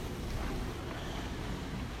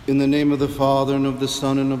In the name of the Father, and of the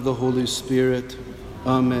Son, and of the Holy Spirit.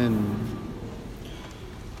 Amen.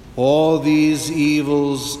 All these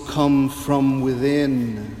evils come from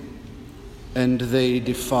within, and they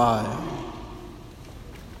defile.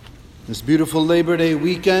 This beautiful Labor Day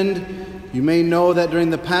weekend, you may know that during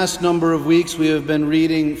the past number of weeks we have been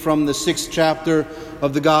reading from the 6th chapter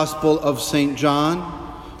of the Gospel of St.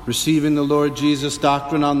 John, receiving the Lord Jesus'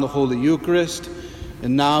 doctrine on the Holy Eucharist,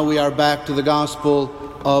 and now we are back to the Gospel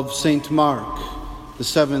of St. Mark, the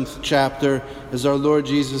 7th chapter, as our Lord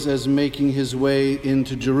Jesus is making his way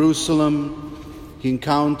into Jerusalem. He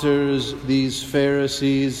encounters these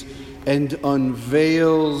Pharisees and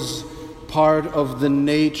unveils part of the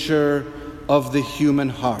nature of the human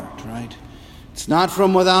heart, right? It's not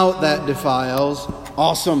from without that defiles.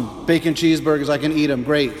 Awesome, bacon cheeseburgers, I can eat them,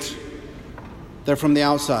 great. They're from the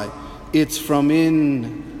outside. It's from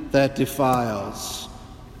in that defiles.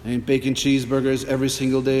 And bacon cheeseburgers every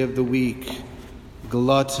single day of the week.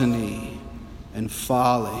 Gluttony and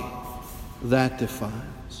folly, that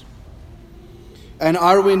defiles. And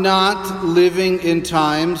are we not living in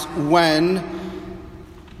times when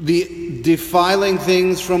the defiling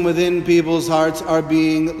things from within people's hearts are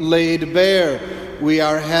being laid bare? We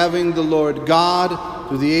are having the Lord God,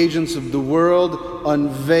 through the agents of the world,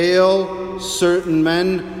 unveil certain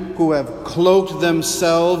men who have cloaked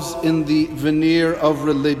themselves in the veneer of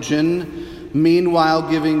religion, meanwhile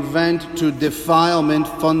giving vent to defilement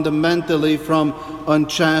fundamentally from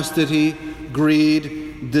unchastity,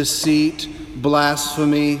 greed, deceit,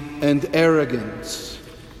 blasphemy, and arrogance.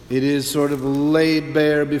 It is sort of laid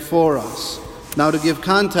bare before us. Now, to give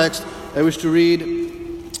context, I wish to read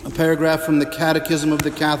a paragraph from the Catechism of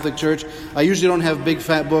the Catholic Church. I usually don't have big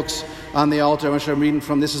fat books on the altar. I wish I'm reading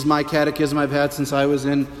from. This is my catechism I've had since I was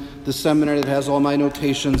in the seminary. That has all my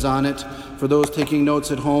notations on it. For those taking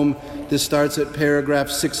notes at home, this starts at paragraph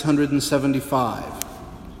 675.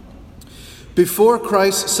 Before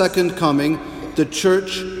Christ's second coming, the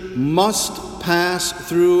Church must pass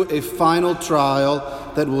through a final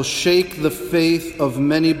trial that will shake the faith of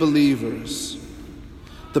many believers.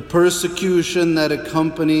 The persecution that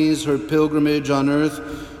accompanies her pilgrimage on earth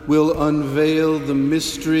will unveil the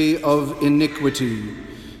mystery of iniquity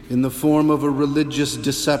in the form of a religious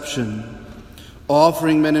deception,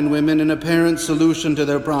 offering men and women an apparent solution to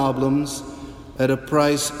their problems at a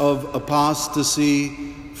price of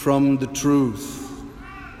apostasy from the truth.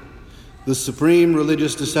 The supreme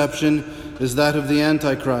religious deception is that of the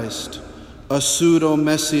Antichrist, a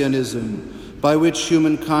pseudo-messianism by which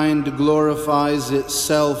humankind glorifies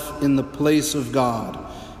itself in the place of God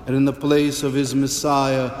and in the place of his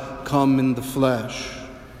Messiah come in the flesh.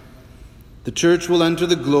 The Church will enter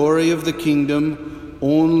the glory of the kingdom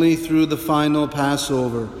only through the final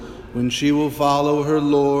Passover, when she will follow her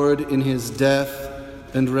Lord in his death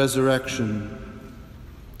and resurrection.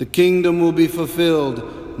 The kingdom will be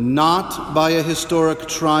fulfilled not by a historic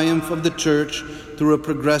triumph of the Church through a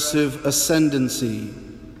progressive ascendancy,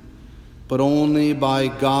 but only by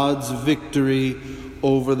God's victory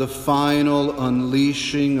over the final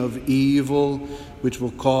unleashing of evil, which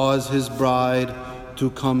will cause his bride to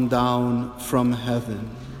come down from heaven.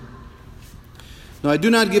 Now, I do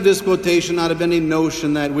not give this quotation out of any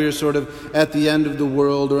notion that we're sort of at the end of the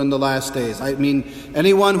world or in the last days. I mean,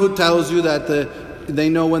 anyone who tells you that they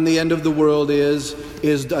know when the end of the world is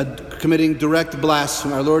committing direct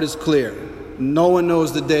blasphemy. Our Lord is clear. No one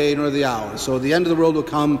knows the day nor the hour. So the end of the world will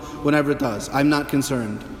come whenever it does. I'm not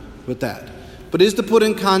concerned with that. But it is to put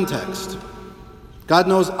in context. God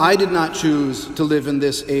knows I did not choose to live in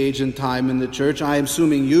this age and time in the Church. I am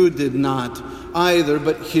assuming you did not either,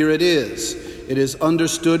 but here it is. It is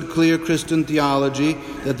understood, clear Christian theology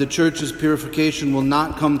that the Church's purification will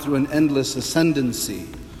not come through an endless ascendancy,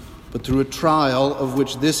 but through a trial of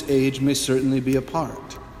which this age may certainly be a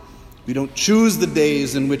part. We don't choose the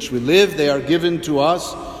days in which we live. They are given to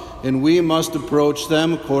us, and we must approach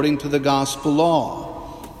them according to the gospel law.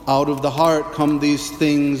 Out of the heart come these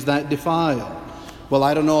things that defile. Well,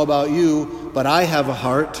 I don't know about you, but I have a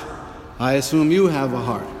heart. I assume you have a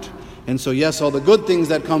heart. And so, yes, all the good things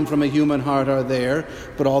that come from a human heart are there,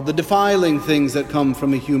 but all the defiling things that come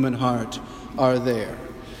from a human heart are there.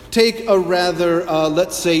 Take a rather,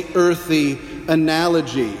 let's say, earthy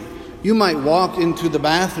analogy. You might walk into the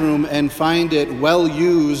bathroom and find it well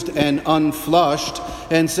used and unflushed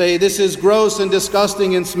and say, this is gross and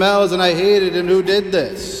disgusting and smells and I hate it and who did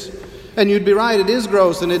this? And you'd be right, it is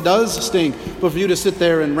gross and it does stink. But for you to sit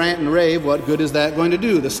there and rant and rave, what good is that going to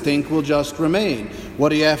do? The stink will just remain. What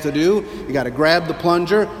do you have to do? You got to grab the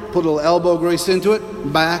plunger, put a little elbow grease into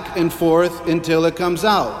it, back and forth until it comes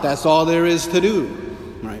out. That's all there is to do.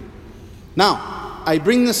 Right? Now, I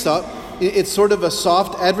bring this up. It's sort of a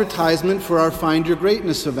soft advertisement for our Find Your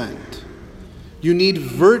Greatness event. You need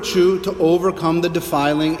virtue to overcome the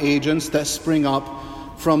defiling agents that spring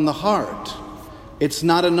up from the heart. It's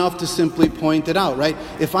not enough to simply point it out, right?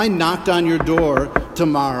 If I knocked on your door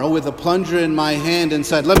tomorrow with a plunger in my hand and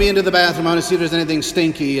said, let me into the bathroom, I want to see if there's anything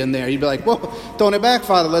stinky in there. You'd be like, well, tone it back,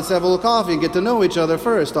 Father. Let's have a little coffee and get to know each other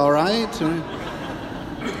first, all right?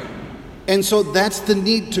 And so that's the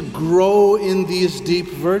need to grow in these deep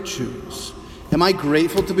virtues. Am I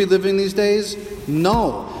grateful to be living these days?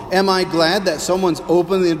 No. Am I glad that someone's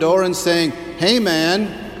opening the door and saying, hey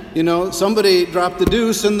man, somebody dropped the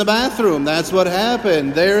deuce in the bathroom. That's what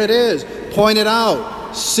happened. There it is. Point it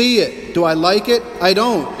out. See it. Do I like it? I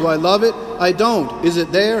don't. Do I love it? I don't. Is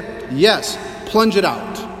it there? Yes. Plunge it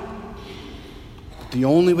out. But the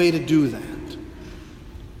only way to do that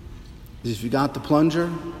is if you got the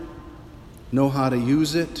plunger, know how to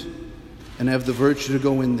use it, and have the virtue to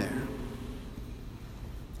go in there.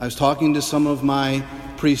 I was talking to some of my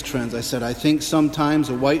priest friends. I said, I think sometimes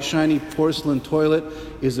a white shiny porcelain toilet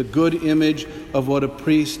is a good image of what a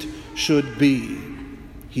priest should be.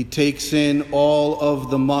 He takes in all of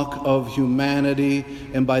the muck of humanity,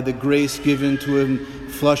 and by the grace given to him,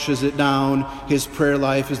 flushes it down. His prayer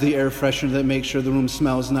life is the air freshener that makes sure the room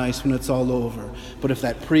smells nice when it's all over. But if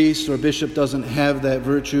that priest or bishop doesn't have that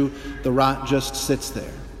virtue, the rot just sits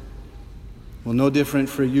there. Well, no different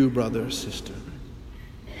for you, brother or sister.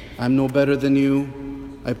 I'm no better than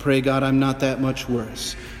you. I pray God I'm not that much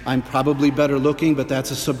worse. I'm probably better looking, but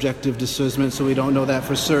that's a subjective assessment, so we don't know that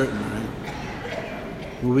for certain, right?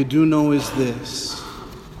 What we do know is this.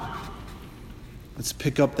 Let's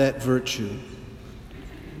pick up that virtue.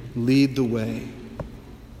 Lead the way.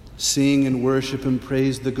 Sing and worship and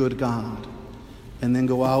praise the good God. And then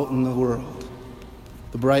go out in the world.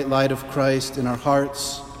 The bright light of Christ in our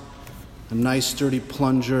hearts. A nice sturdy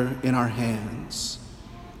plunger in our hands.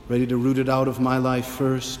 Ready to root it out of my life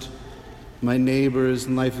first, my neighbors,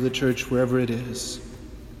 and life of the church, wherever it is.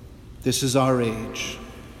 This is our age.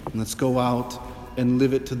 And let's go out and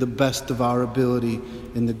live it to the best of our ability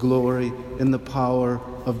in the glory and the power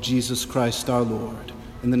of Jesus Christ our Lord.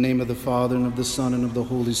 In the name of the Father, and of the Son, and of the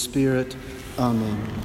Holy Spirit. Amen.